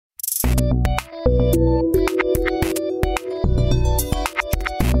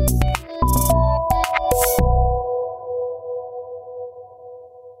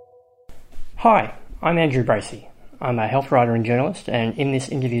Hi, I'm Andrew Bracey. I'm a health writer and journalist, and in this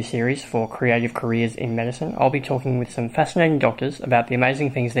interview series for Creative Careers in Medicine, I'll be talking with some fascinating doctors about the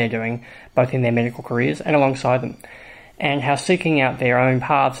amazing things they're doing, both in their medical careers and alongside them, and how seeking out their own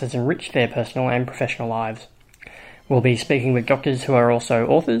paths has enriched their personal and professional lives. We'll be speaking with doctors who are also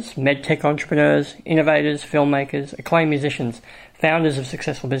authors, medtech entrepreneurs, innovators, filmmakers, acclaimed musicians, founders of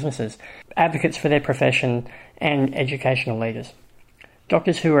successful businesses, advocates for their profession, and educational leaders.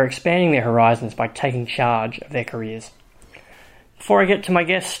 Doctors who are expanding their horizons by taking charge of their careers. Before I get to my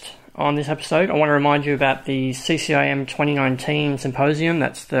guest on this episode, I want to remind you about the CCIM 2019 Symposium.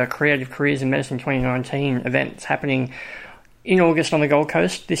 That's the Creative Careers in Medicine 2019 event. It's happening in August on the Gold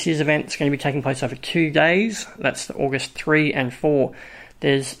Coast. This year's event is going to be taking place over 2 days. That's August 3 and 4.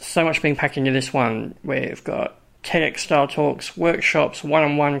 There's so much being packed into this one. We've got TEDx-style talks, workshops,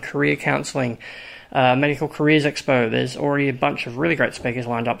 one-on-one career counselling, Medical Careers Expo. There's already a bunch of really great speakers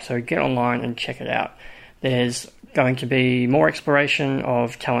lined up, so get online and check it out. There's going to be more exploration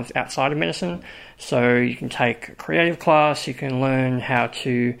of talents outside of medicine, so you can take a creative class, you can learn how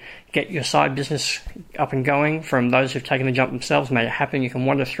to get your side business up and going from those who've taken the jump themselves, made it happen. You can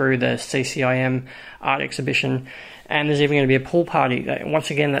wander through the CCIM art exhibition, and there's even going to be a pool party.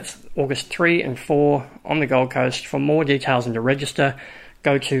 Once again, that's August 3 and 4 on the Gold Coast. For more details and to register,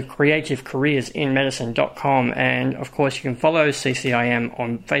 go to creativecareersinmedicine.com, and of course you can follow CCIM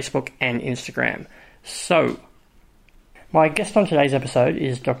on Facebook and Instagram. So, my guest on today's episode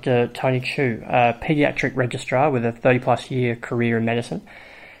is Dr. Tony Chu, a paediatric registrar with a 30-plus year career in medicine.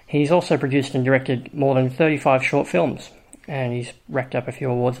 He's also produced and directed more than 35 short films, and he's racked up a few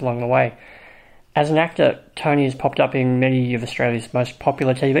awards along the way. As an actor, Tony has popped up in many of Australia's most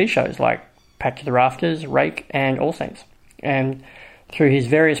popular TV shows like Packed to the Rafters, Rake, and All Saints. And through his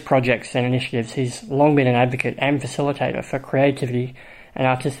various projects and initiatives, he's long been an advocate and facilitator for creativity and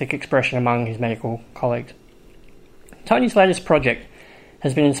artistic expression among his medical colleagues. Tony's latest project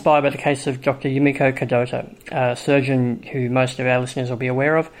has been inspired by the case of Dr. Yumiko Kadota, a surgeon who most of our listeners will be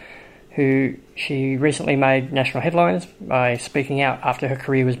aware of, who she recently made national headlines by speaking out after her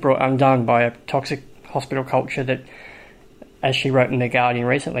career was brought undone by a toxic hospital culture that, as she wrote in The Guardian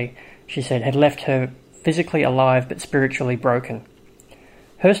recently, she said had left her physically alive but spiritually broken.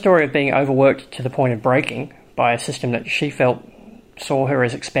 Her story of being overworked to the point of breaking by a system that she felt saw her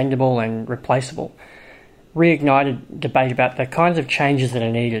as expendable and replaceable reignited debate about the kinds of changes that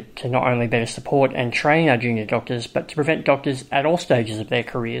are needed to not only better support and train our junior doctors, but to prevent doctors at all stages of their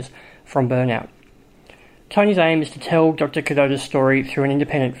careers from burnout. Tony's aim is to tell Dr. Kadota's story through an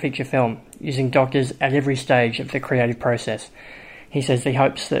independent feature film, using doctors at every stage of the creative process. He says he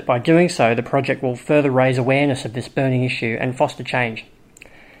hopes that by doing so, the project will further raise awareness of this burning issue and foster change.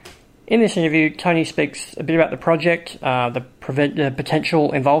 In this interview, Tony speaks a bit about the project, the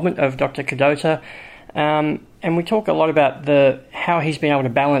potential involvement of Dr. Kadota, and we talk a lot about how he's been able to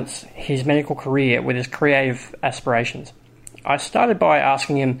balance his medical career with his creative aspirations. I started by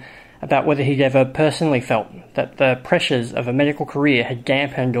asking him about whether he'd ever personally felt that the pressures of a medical career had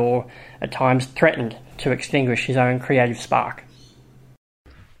dampened or at times threatened to extinguish his own creative spark.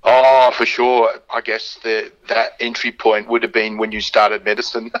 Oh, for sure. I guess that entry point would have been when you started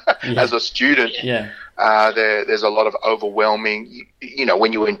medicine as a student. Yeah. There's a lot of overwhelming,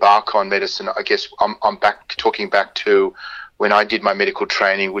 when you embark on medicine. I guess I'm talking back to when I did my medical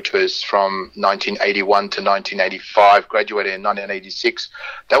training, which was from 1981 to 1985, graduated in 1986.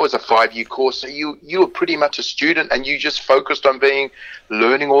 That was a 5-year course. So you were pretty much a student, and you just focused on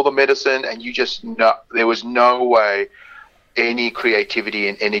learning all the medicine, and there was no way any creativity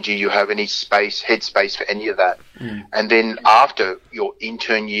and energy you have, any headspace for any of that. And then after your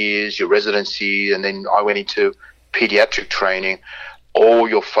intern years, your residency, and then I went into pediatric training, all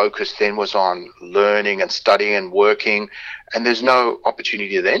your focus then was on learning and studying and working, and there's no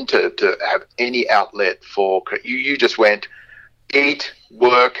opportunity then to have any outlet for you just went eat,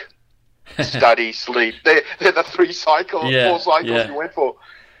 work, study, sleep. They're the 4 cycles you went for.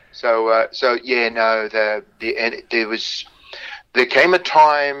 There came a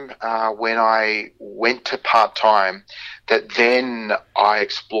time when I went to part-time that then I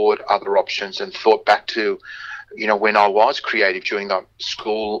explored other options and thought back to, when I was creative during the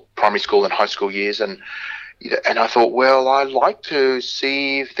primary school and high school years. And I thought, well, I'd like to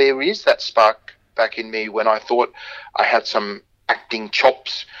see if there is that spark back in me when I thought I had some acting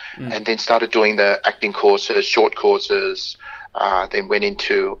chops, and then started doing the acting courses, short courses, then went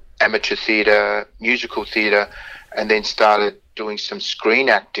into amateur theatre, musical theatre, and then started doing some screen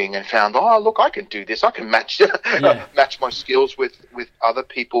acting and found, look, I can do this. I can match match my skills with other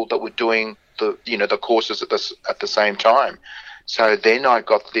people that were doing the courses at the same time. So then I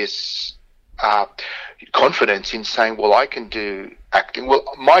got this confidence in saying, well, I can do acting. Well,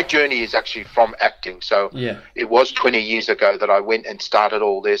 my journey is actually from acting. So it was 20 years ago that I went and started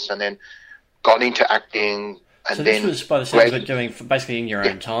all this and then got into acting. And so then this was, by the sounds of it, doing basically in your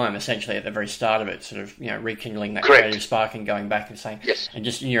own time, essentially at the very start of it, sort of, rekindling that creative spark and going back and saying, and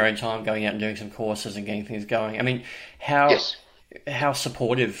just in your own time going out and doing some courses and getting things going. I mean, how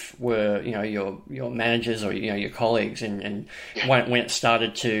supportive were your managers or your colleagues and when it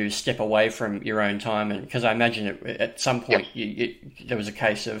started to step away from your own time? And because I imagine at some point there was a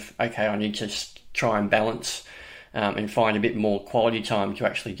case of, okay, I need to try and balance and find a bit more quality time to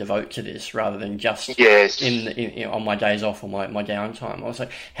actually devote to this rather than just on my days off or my downtime. Also,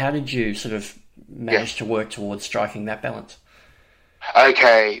 how did you sort of manage to work towards striking that balance?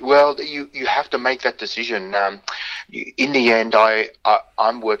 Okay, well, you have to make that decision. In the end,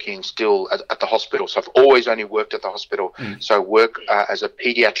 I'm working still at the hospital, so I've always only worked at the hospital. So I work as a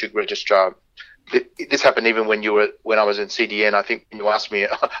pediatric registrar. This happened even when I was in CDN. I think when you asked me,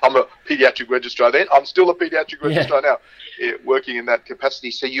 I'm a pediatric registrar then. I'm still a pediatric registrar now, working in that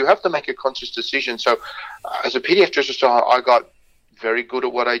capacity. So you have to make a conscious decision. So as a pediatric registrar, I got very good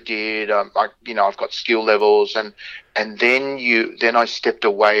at what I did. I've got skill levels, and then I stepped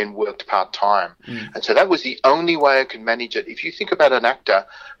away and worked part time. And so that was the only way I could manage it. If you think about an actor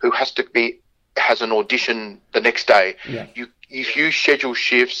who has an audition the next day, if you schedule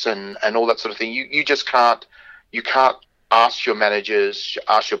shifts and all that sort of thing, you just can't ask your managers,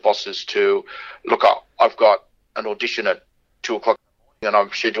 ask your bosses to look up. I've got an audition at 2:00 and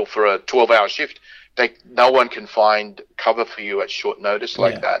I'm scheduled for a 12-hour shift. No one can find cover for you at short notice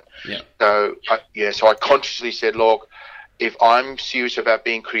like that. So I consciously said, look, if I'm serious about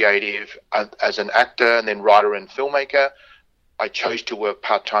being creative as an actor and then writer and filmmaker, I chose to work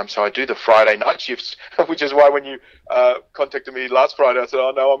part-time. So I do the Friday night shifts, which is why when you contacted me last Friday, I said,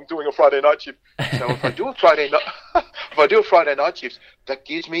 oh no, I'm doing a Friday night shift. So if I do a Friday night shift, that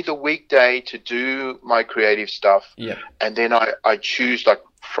gives me the weekday to do my creative stuff. And then I choose like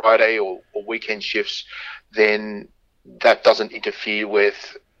Friday or weekend shifts, then that doesn't interfere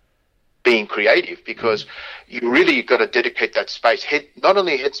with being creative, because you really got to dedicate that space, not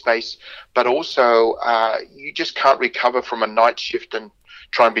only headspace, but also you just can't recover from a night shift and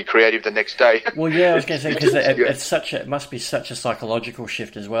try and be creative the next day. Well, I was going to say, because it must be such a psychological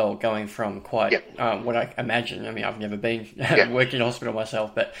shift as well, going from what I imagine. I mean, I've never been worked in a hospital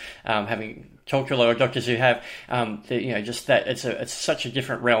myself, but having talked to a lot of doctors who have, just that it's such a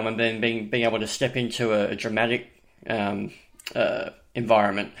different realm, and then being able to step into a dramatic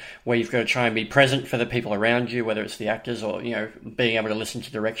environment where you've got to try and be present for the people around you, whether it's the actors or being able to listen to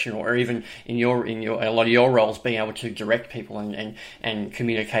direction, or even in a lot of your roles being able to direct people and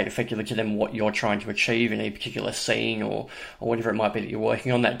communicate effectively to them what you're trying to achieve in a particular scene or whatever it might be that you're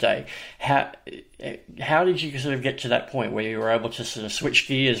working on that day. How did you sort of get to that point where you were able to sort of switch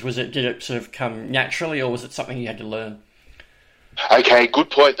gears? Did it sort of come naturally, or was it something you had to learn? Okay, good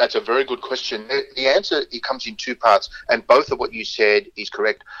point. That's a very good question. The answer, it comes in two parts, and both of what you said is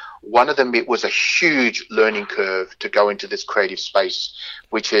correct. One of them, it was a huge learning curve to go into this creative space,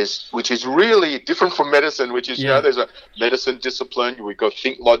 which is really different from medicine, which is, there's a medicine discipline. We go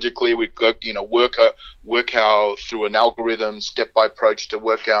think logically, we go, work out through an algorithm, step-by approach to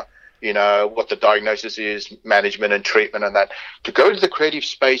work out, what the diagnosis is, management and treatment and that. To go to the creative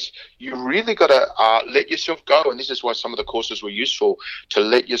space, you really got to let yourself go. And this is why some of the courses were useful, to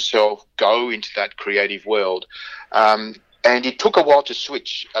let yourself go into that creative world. And it took a while to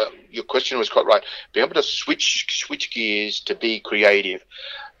switch. Your question was quite right. Be able to switch gears to be creative.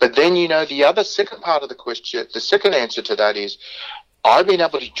 But then, the second part of the question, the second answer to that is, I've been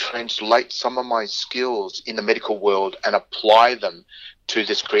able to translate some of my skills in the medical world and apply them to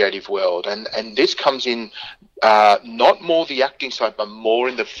this creative world. And this comes in not more the acting side, but more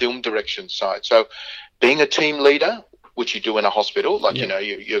in the film direction side. So being a team leader, which you do in a hospital, like,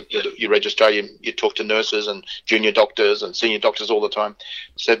 you register, you talk to nurses and junior doctors and senior doctors all the time.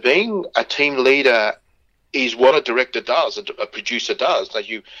 So being a team leader is what a director does, a producer does. Like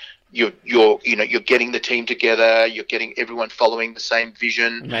you're getting the team together, you're getting everyone following the same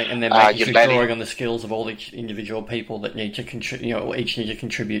vision, and then drawing on the skills of all each individual people that need to contribute, each need to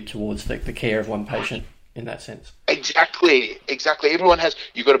contribute towards the care of one patient in that sense. Exactly. You've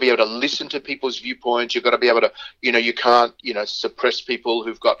got to be able to listen to people's viewpoints. You've got to be able to, you can't, suppress people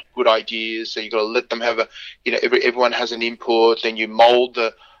who've got good ideas. So you've got to let them have everyone has an input. Then you mold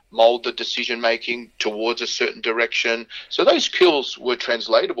the decision making towards a certain direction. So those skills were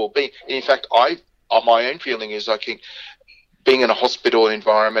translatable. In fact, my own feeling is, I think, being in a hospital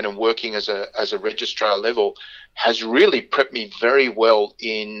environment and working as a registrar level has really prepped me very well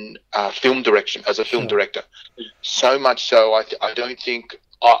in film direction as a film director. So much so, I don't think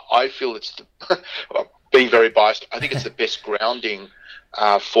I feel it's being very biased. I think it's the best grounding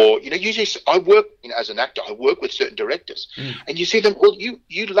for usually I work as an actor. I work with certain directors, and you see them. Well,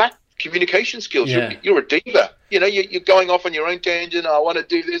 you lack communication skills. Yeah. You're a diva. You're going off on your own tangent. I want to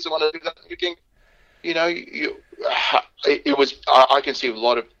do this. I want to do that. You think, it was. I can see a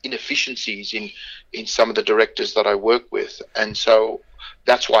lot of inefficiencies in some of the directors that I work with, and so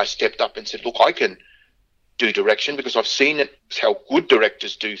that's why I stepped up and said, "Look, I can do direction because I've seen it how good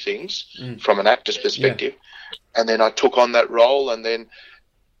directors do things from an actor's perspective." And then I took on that role, and then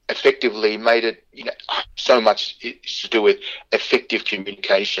effectively made it. So much to do with effective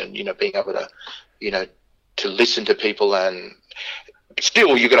communication. Being able to, to listen to people, and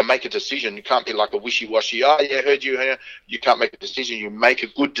still you're going to make a decision. You can't be like a wishy-washy. Oh yeah, heard you. You can't make a decision. You make a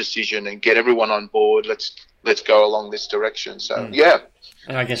good decision and get everyone on board. Let's go along this direction. So yeah.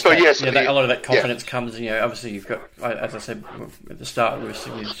 And I guess so, a lot of that confidence comes, obviously you've got, as I said at the start, it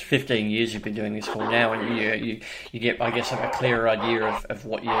was 15 years you've been doing this for now, and you get, I guess, a clearer idea of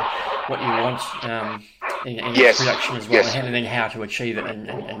what you want in production as well, and then how to achieve it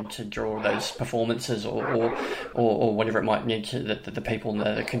and to draw those performances or whatever it might need to the people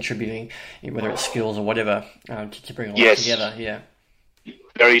that are contributing, whether it's skills or whatever, to bring it all together. Yeah.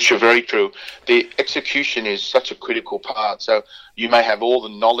 Very true, very true. The execution is such a critical part. So you may have all the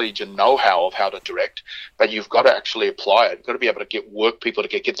knowledge and know-how of how to direct, but you've got to actually apply it. You've got to be able to get work people to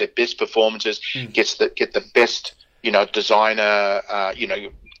get their best performances, get the best, designer,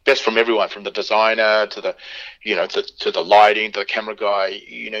 best from everyone, from the designer to the, to the lighting, to the camera guy.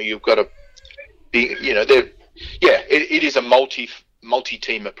 You've got to be, it is a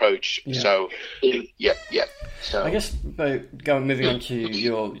multi-team approach. Yeah. So, yeah. So I guess moving on to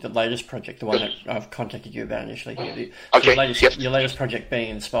the latest project, the one that I've contacted you about initially here. Your latest project being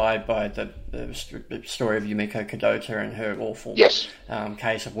inspired by the story of Yumiko Kadota and her awful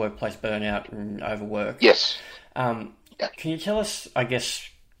case of workplace burnout and overwork. Yes. Can you tell us, I guess,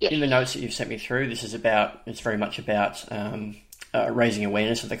 in the notes that you've sent me through, it's very much about raising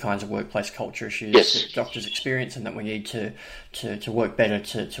awareness of the kinds of workplace culture issues that doctors experience and that we need to work better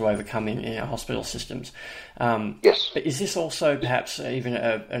to overcome in our hospital systems. But is this also perhaps even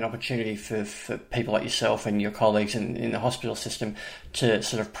an opportunity for people like yourself and your colleagues in the hospital system to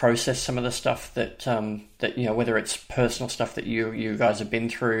sort of process some of the stuff that whether it's personal stuff that you guys have been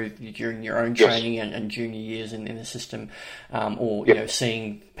through during your own training and junior years in the system, or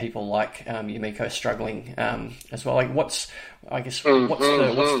seeing people like Yumiko struggling as well? Like what's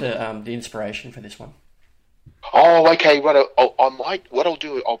the inspiration for this one? Oh, okay. What I'll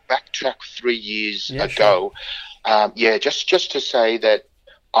do, I'll backtrack 3 years ago. Sure. Just to say that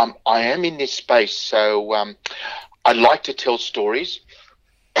I am in this space, so I like to tell stories.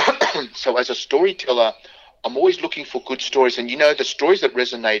 So as a storyteller, I'm always looking for good stories, and the stories that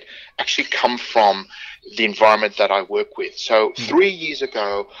resonate actually come from the environment that I work with. So 3 years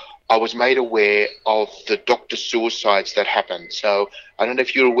ago, I was made aware of the doctor suicides that happened. So I don't know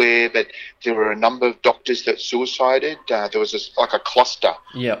if you're aware, but there were a number of doctors that suicided. There was a cluster.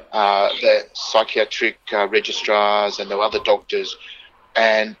 The psychiatric registrars and the other doctors,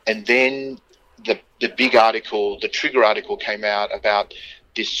 and then the big article, the trigger article, came out about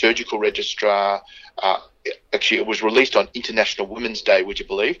this surgical registrar. Actually, it was released on International Women's Day. Would you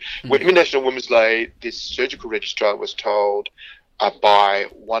believe? When International Women's Day, this surgical registrar was told by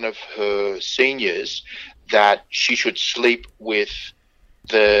one of her seniors that she should sleep with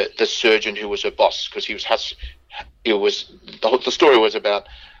the surgeon who was her boss, because the story was about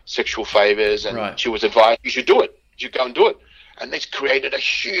sexual favors, and she was advised you should do it, you should go and do it, and this created a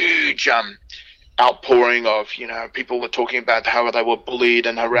huge outpouring of people were talking about how they were bullied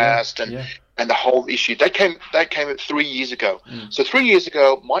and harassed and the whole issue. That came 3 years ago. So 3 years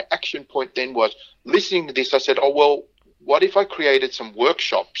ago, my action point then was listening to this. I said, oh well, what if I created some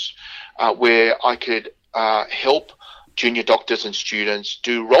workshops where I could help junior doctors and students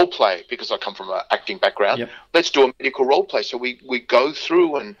do role play, because I come from an acting background. Let's do a medical role play. So we go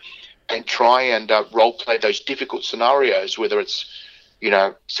through and try and role play those difficult scenarios, whether it's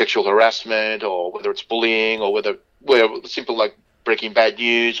sexual harassment, or whether it's bullying, or whether simple like breaking bad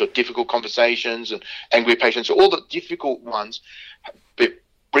news, or difficult conversations and angry patients, all the difficult ones. But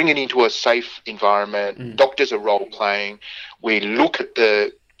bring it into a safe environment. Doctors are role playing. We look at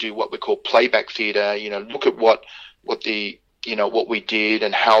do what we call playback theatre. Look at what we did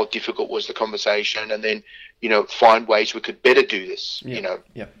and how difficult was the conversation, and then find ways we could better do this.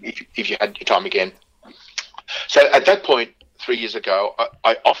 If you had your time again. So at that point, 3 years ago,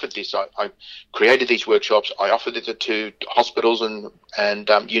 I offered this. I created these workshops. I offered it to hospitals and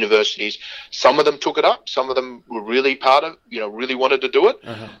universities. Some of them took it up. Some of them were really really wanted to do it.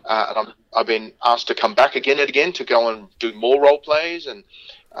 And I've been asked to come back again and again to go and do more role plays. And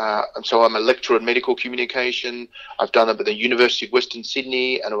so I'm a lecturer in medical communication. I've done it at the University of Western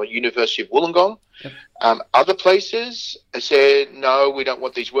Sydney and at the University of Wollongong. Yep. Other places said, no, we don't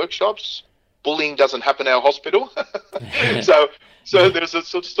want these workshops. Bullying doesn't happen in our hospital. so there's a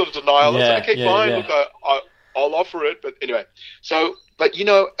sort of denial. Yeah, It's okay, fine, look, I'll offer it. But anyway,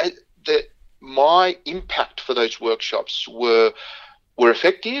 my impact for those workshops were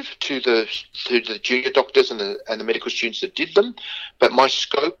effective to the junior doctors and the medical students that did them, but my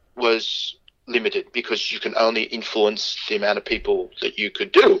scope was limited because you can only influence the amount of people that you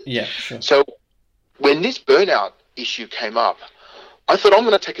could do. Yeah, sure. So when this burnout issue came up, I thought I'm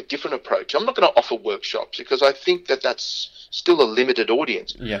going to take a different approach. I'm not going to offer workshops because I think that's still a limited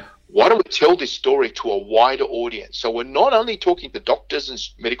audience. Yeah. Why don't we tell this story to a wider audience? So we're not only talking to doctors and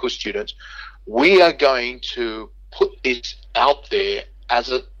medical students, we are going to put this out there as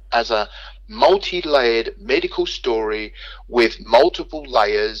a multi-layered medical story with multiple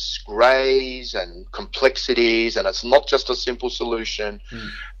layers, greys and complexities, and it's not just a simple solution.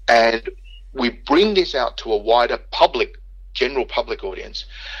 And we bring this out to a wider general public audience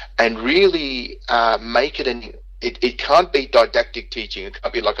and really make it it can't be didactic teaching. It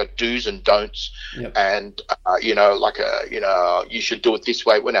can't be like a do's and don'ts. Yep. And you should do it this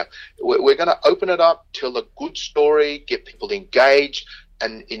way. We're going to open it up, tell a good story, get people engaged.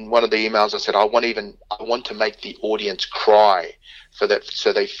 And in one of the emails I said I want to make the audience cry for that,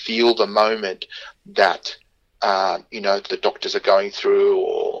 so they feel the moment that the doctors are going through,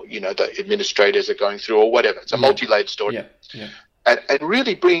 or the administrators are going through, or whatever. It's a multi-layered story. Yeah. Yeah. And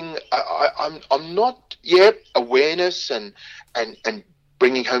really bring. I'm not yet awareness and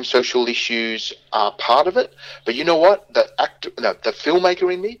bringing home social issues are part of it. But you know what? The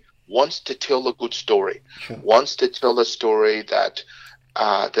filmmaker in me wants to tell a good story. Sure. Wants to tell a story that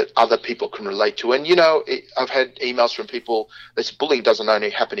other people can relate to. And I've had emails from people that say bullying doesn't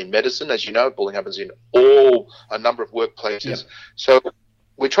only happen in medicine, as you know. Bullying happens in a number of workplaces. Yep. So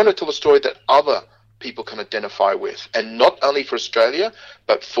we're trying to tell a story that other people can identify with, and not only for Australia,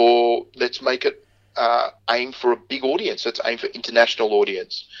 but let's make it aim for a big audience. Let's aim for international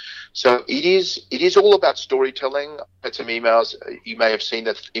audience. So it is all about storytelling. I had some emails. You may have seen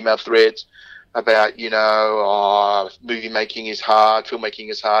the email threads about, movie making is hard, filmmaking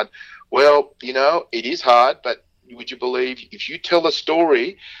is hard. Well, it is hard, but would you believe if you tell a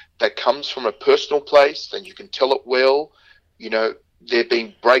story that comes from a personal place, then you can tell it well. There have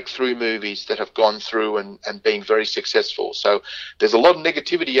been breakthrough movies that have gone through and been very successful. So there's a lot of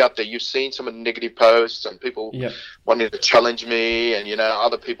negativity out there. You've seen some of the negative posts and people wanting to challenge me, and,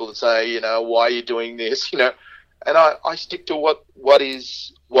 other people that say, why are you doing this? And I stick to what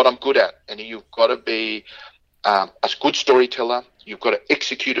I'm good at. And you've got to be a good storyteller. You've got to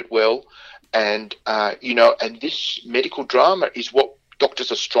execute it well. And, and this medical drama is what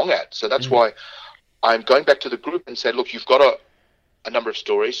doctors are strong at. So that's why I'm going back to the group and say, look, you've got a number of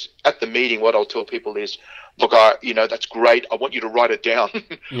stories. At the meeting, what I'll tell people is, look, that's great. I want you to write it down.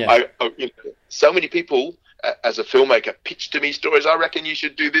 Yeah. So many people, as a filmmaker, pitch to me stories. I reckon you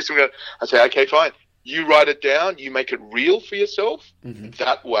should do this. I say, okay, fine. You write it down. You make it real for yourself. Mm-hmm.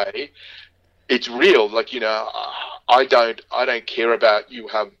 That way, it's real. Like, I don't care about you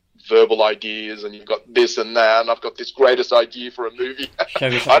have verbal ideas and you've got this and that, and I've got this greatest idea for a movie. I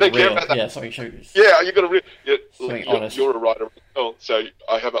don't care about that. Yeah, something show you. Yeah, you've got to you're a writer. So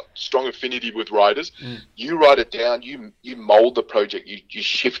I have a strong affinity with writers. You write it down. You mold the project. You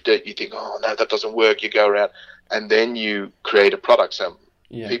shift it. You think, oh no, that doesn't work. You go around, and then you create a product. So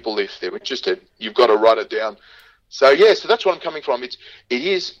people, if they're interested, you've got to write it down. So so that's where I'm coming from.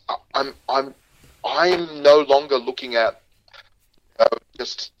 I'm no longer looking at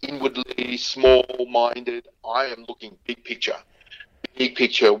just inwardly small-minded. I am looking big picture,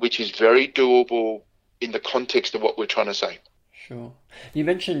 which is very doable in the context of what we're trying to say. Sure. You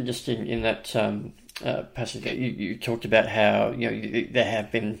mentioned just in that passage that you talked about how there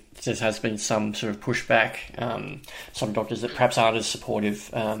has been some sort of pushback, some doctors that perhaps aren't as supportive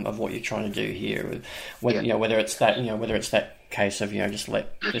of what you're trying to do here. Whether it's that case of just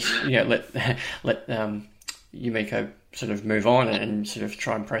let Yumiko sort of move on and sort of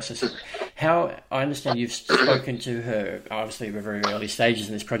try and process it. How I understand you've spoken to her, obviously we're very early stages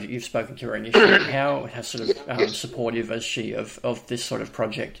in this project, you've spoken to her initially. How sort of supportive is she of this sort of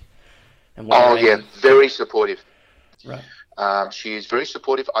project? And very supportive. Right. She is very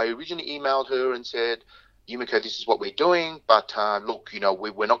supportive. I originally emailed her and said, Yumiko, this is what we're doing, but look,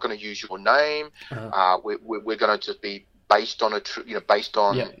 we're not going to use your name. We're going to just be based on based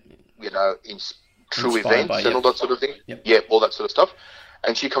on in true Inspired events by, and all that sort of thing. Yep. Yeah, all that sort of stuff.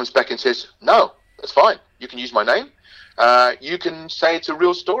 And she comes back and says, "No, that's fine. You can use my name. You can say it's a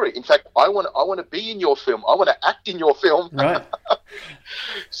real story. In fact, I want to be in your film. I want to act in your film." Right.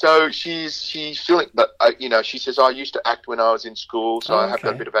 So she's feeling, but she says, "I used to act when I was in school, so I have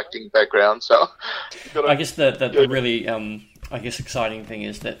that bit of acting background." So I guess the really exciting thing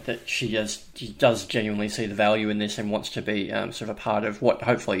is that she does genuinely see the value in this and wants to be sort of a part of what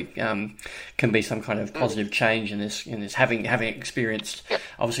hopefully can be some kind of positive change in this having experienced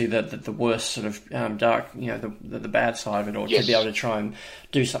obviously the worst sort of dark, the bad side of it all, to be able to try and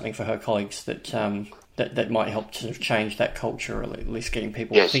do something for her colleagues that might help to sort of change that culture, or at least getting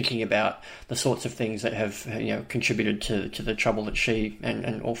people thinking about the sorts of things that have contributed to the trouble that she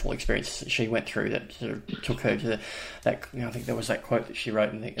and awful experiences that she went through that sort of took her to that. I think there was that quote that she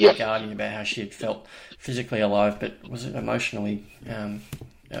wrote in the Guardian about how she had felt physically alive, but was it emotionally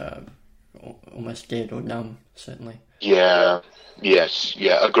almost dead or numb, certainly. Yeah. Yes.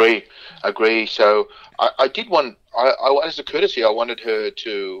 Yeah. Agree. So I did want. As a courtesy, I wanted her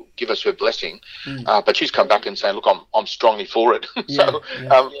to give us her blessing, but she's come back and saying, "Look, I'm strongly for it."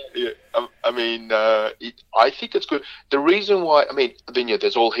 I think it's good. The reason why,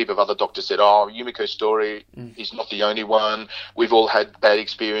 there's all heap of other doctors said, "Oh, Yumiko's story is not the only one. We've all had bad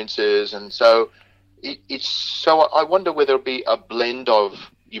experiences," and so it's. So I wonder whether it'll be a blend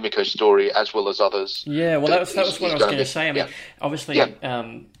of Yumiko's story as well as others. Yeah, well, that was what I was going to say. Obviously.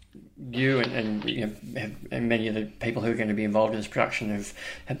 You and many of the people who are going to be involved in this production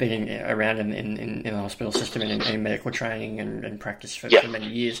have been around in the hospital system and in medical training and practice for many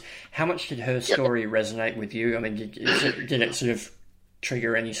years. How much did her story resonate with you? I mean, did it sort of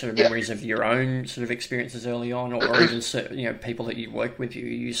trigger any sort of memories of your own sort of experiences early on, or even people that you worked with,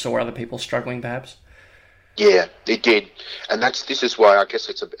 you saw other people struggling perhaps? Yeah, it did, and this is why I guess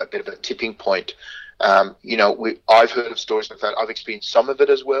it's a bit of a tipping point. I've heard of stories like that. I've experienced some of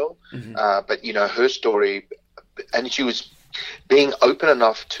it as well. But her story, and she was being open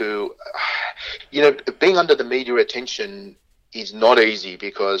enough to, being under the media attention is not easy,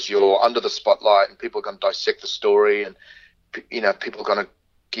 because you're under the spotlight and people are going to dissect the story, and people are going to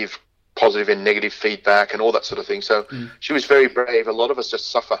give positive and negative feedback and all that sort of thing. So she was very brave. A lot of us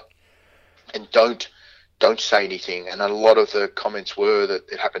just suffer and don't say anything. And a lot of the comments were that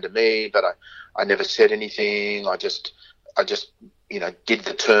it happened to me, but I never said anything. I just did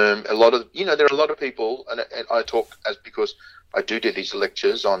the term. A lot of, there are a lot of people, and I talk because I do these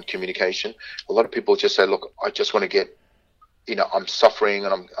lectures on communication. A lot of people just say, look, I just want to get, I'm suffering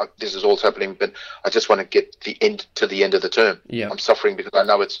and this is all happening, but I just want to get to the end of the term. Yeah. I'm suffering because I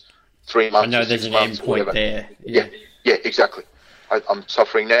know it's 3 months. I know there's an end point there. Yeah, exactly. I'm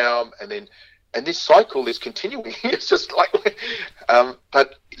suffering now, and this cycle is continuing. It's just like,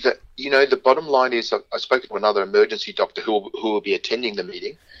 but the bottom line is, I spoke to another emergency doctor who will be attending the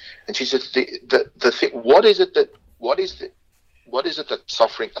meeting, and she said, the thing, what is it that's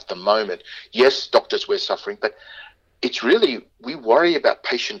suffering at the moment? Yes, doctors, we're suffering, but it's really, we worry about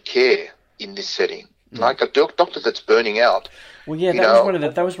patient care in this setting. Like a doctor that's burning out. Well, yeah,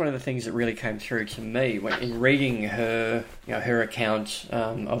 that was one of the things that really came through to me in reading her, her account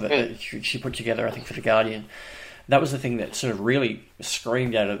of it that she put together, I think, for the Guardian. That was the thing that sort of really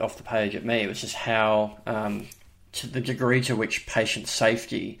screamed off the page at me. It was just how, to the degree to which patient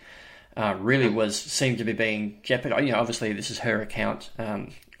safety really seemed to be being jeopardized. Obviously this is her account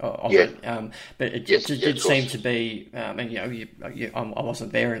of it, but it did seem to be, I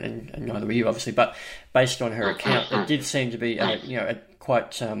wasn't there, and neither were you, obviously, but based on her account, it did seem to be a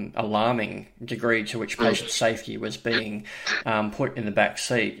quite alarming degree to which patient safety was being put in the back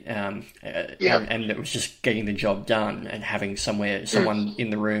seat, and it was just getting the job done and having someone in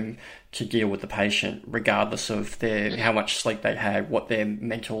the room to deal with the patient, regardless of how much sleep they'd had, what their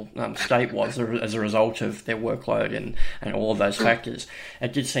mental state was as a result of their workload and all of those factors.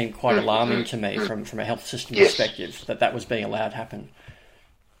 It did seem quite alarming to me from a health system perspective that was being allowed to happen.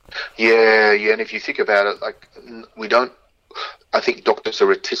 Yeah, and if you think about it, I think doctors are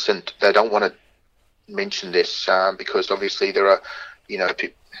reticent. They don't want to mention this because obviously there are,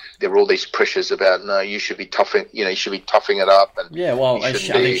 there are all these pressures about, no, you should be toughing it up. And I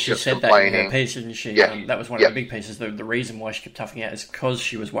think she said that in her piece, and that was one of the big pieces. The reason why she kept toughing it out is because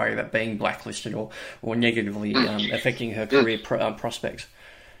she was worried about being blacklisted or negatively affecting her career prospects.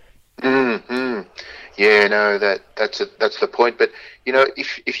 Mm-hmm. Yeah, no, that's the point. But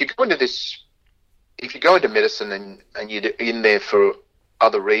if you go into this, if you go into medicine and you're in there for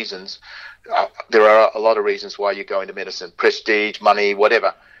other reasons. There are a lot of reasons why you go into medicine: prestige, money,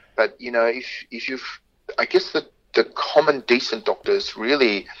 whatever. But if you've, I guess the common decent doctors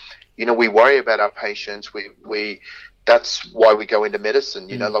really, we worry about our patients. We that's why we go into medicine.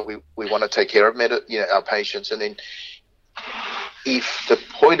 Like we want to take care of our patients, and then if the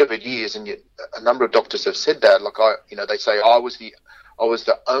point of it is, and a number of doctors have said that, like they say I was the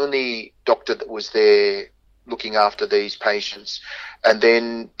only doctor that was there looking after these patients, and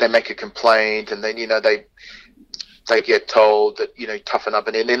then they make a complaint, and then they get told that toughen up,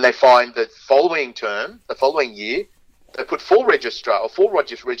 and then they find that the following year, they put four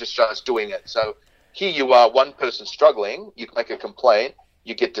registrars doing it. So here you are, one person struggling, you make a complaint,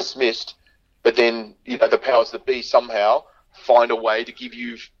 you get dismissed, but then the powers that be somehow find a way to give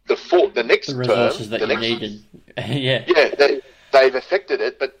you the next the resources term, that you needed. Yeah, they've affected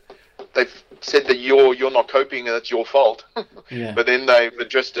it, but they've said that you're not coping and it's your fault. Yeah. But then they've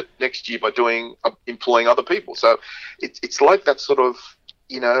addressed it next year by employing other people. So it's like that sort of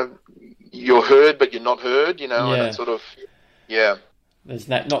you're heard but you're not heard. And that sort of There's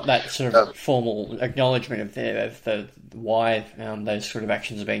not that sort of formal acknowledgement of the why those sort of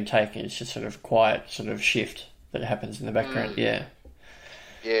actions are being taken. It's just sort of quiet sort of shift that happens in the background. Yeah.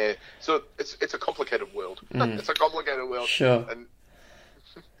 So it's a complicated world. It's a complicated world. Sure. And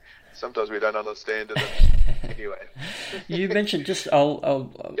sometimes we don't understand it. Anyway. You mentioned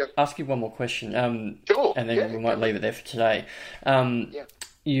I'll ask you one more question. Sure. And then we might leave it there for today.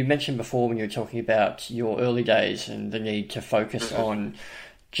 You mentioned before when you were talking about your early days and the need to focus on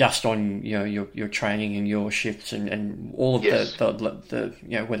your training and your shifts and all of the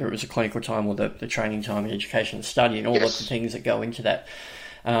whether it was a clinical time or the training time and education and study and all of the things that go into that.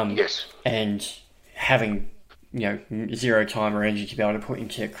 And having zero time or energy to be able to put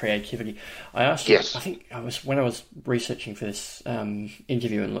into creativity. I asked you, I think when I was researching for this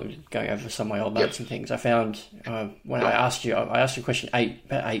interview and going over some of my old notes and things, I found when I asked you a question about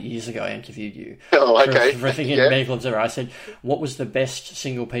 8 years ago. I interviewed you for I think in Medical Observer. I said, what was the best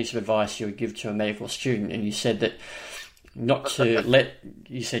single piece of advice you would give to a medical student? And you said that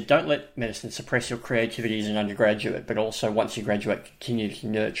don't let medicine suppress your creativity as an undergraduate, but also once you graduate, continue to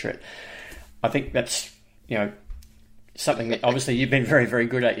nurture it. I think that's something that obviously you've been very, very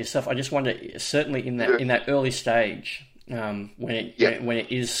good at yourself. I just wonder, certainly in that early stage, when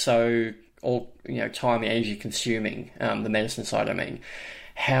it is so time and energy consuming, the medicine side. I mean,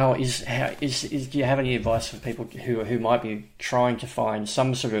 do you have any advice for people who might be trying to find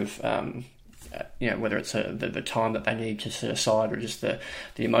some sort of whether it's the time that they need to set aside or just the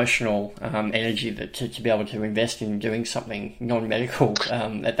emotional energy to be able to invest in doing something non-medical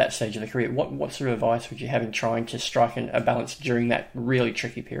at that stage of the career? What sort of advice would you have in trying to strike a balance during that really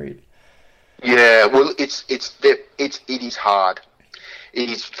tricky period? Yeah, well, it is hard. It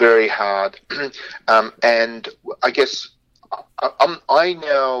is very hard, and I guess I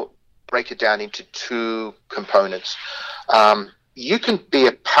now break it down into two components. You can be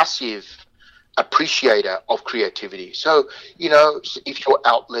a passive appreciator of creativity. So, if your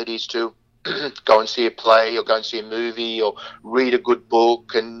outlet is to go and see a play or go and see a movie or read a good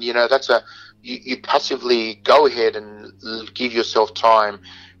book, and, you passively go ahead and give yourself time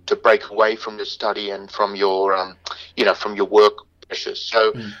to break away from the study and from your, from your work pressures.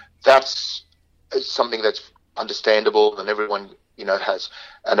 So that's something that's understandable, and everyone, has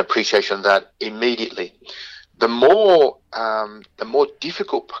an appreciation of that immediately. The more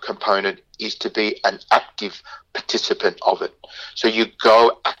difficult component is to be an active participant of it. So you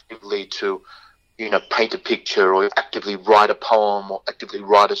go actively to, paint a picture, or actively write a poem, or actively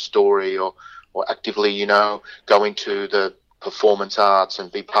write a story, or actively, go into the performance arts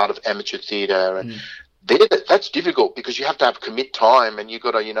and be part of amateur theatre. And that's difficult because you have to have commit time, and you've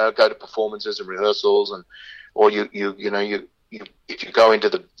got to, go to performances and rehearsals, and if you go into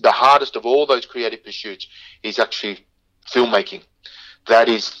the hardest of all those creative pursuits is actually filmmaking. That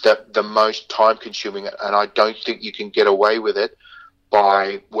is the most time consuming, and I don't think you can get away with it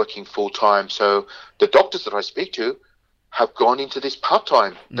by working full time. So the doctors that I speak to have gone into this part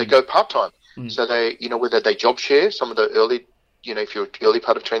time. They go part time. So they, whether they job share, some of the early, if you're early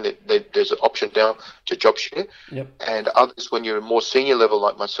part of training, there's an option now to job share. And others, when you're a more senior level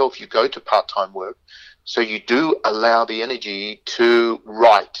like myself, you go to part time work. So you do allow the energy to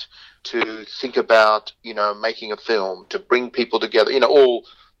write, to think about, making a film, to bring people together, all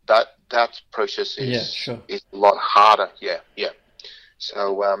that process is a lot harder.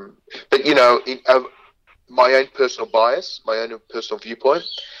 So, but, my own personal bias, my own personal viewpoint,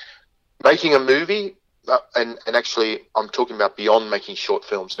 making a movie and actually I'm talking about beyond making short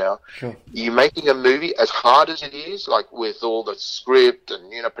films now. Sure. You're making a movie, as hard as it is, like with all the script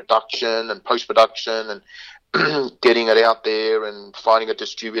and production and post production and getting it out there and finding a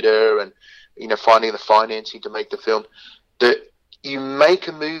distributor and finding the financing to make the film. That you make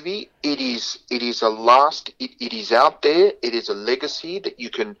a movie, it is out there. It is a legacy that you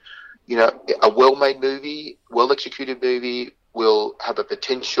can, a well-made movie, well-executed movie will have a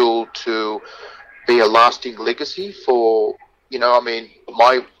potential to be a lasting legacy for,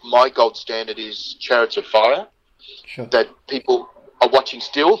 my gold standard is Chariots of Fire, sure, that people are watching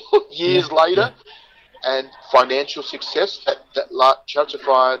still years later, and financial success. That Chariots of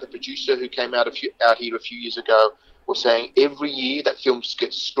Fire, the producer who came out here a few years ago, was saying every year that film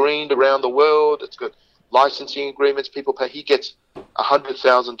gets screened around the world. It's got licensing agreements. People pay. He gets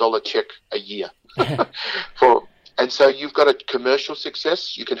 $100,000 check a year and so you've got a commercial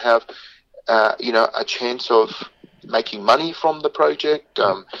success. You can have, a chance of making money from the project.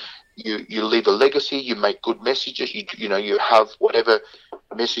 You leave a legacy. You make good messages. You have whatever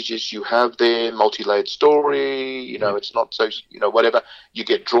messages you have there, multi-layered story. It's not so, whatever. You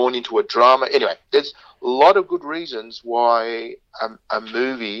get drawn into a drama. Anyway, there's a lot of good reasons why a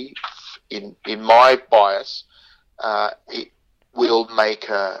movie, in my bias, it will make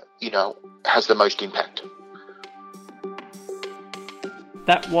has the most impact.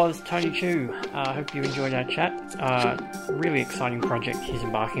 That was Tony Chu. I hope you enjoyed our chat. Really exciting project he's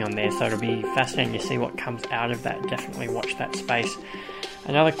embarking on there, so it'll be fascinating to see what comes out of that. Definitely watch that space.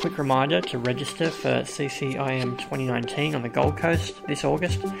 Another quick reminder to register for CCIM 2019 on the Gold Coast this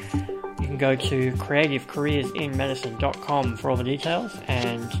August. You can go to creativecareersinmedicine.com for all the details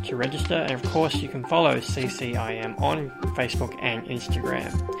and to register. And of course, you can follow CCIM on Facebook and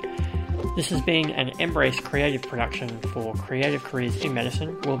Instagram. This has been an Embrace Creative production for Creative Careers in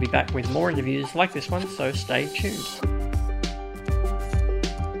Medicine. We'll be back with more interviews like this one, so stay tuned.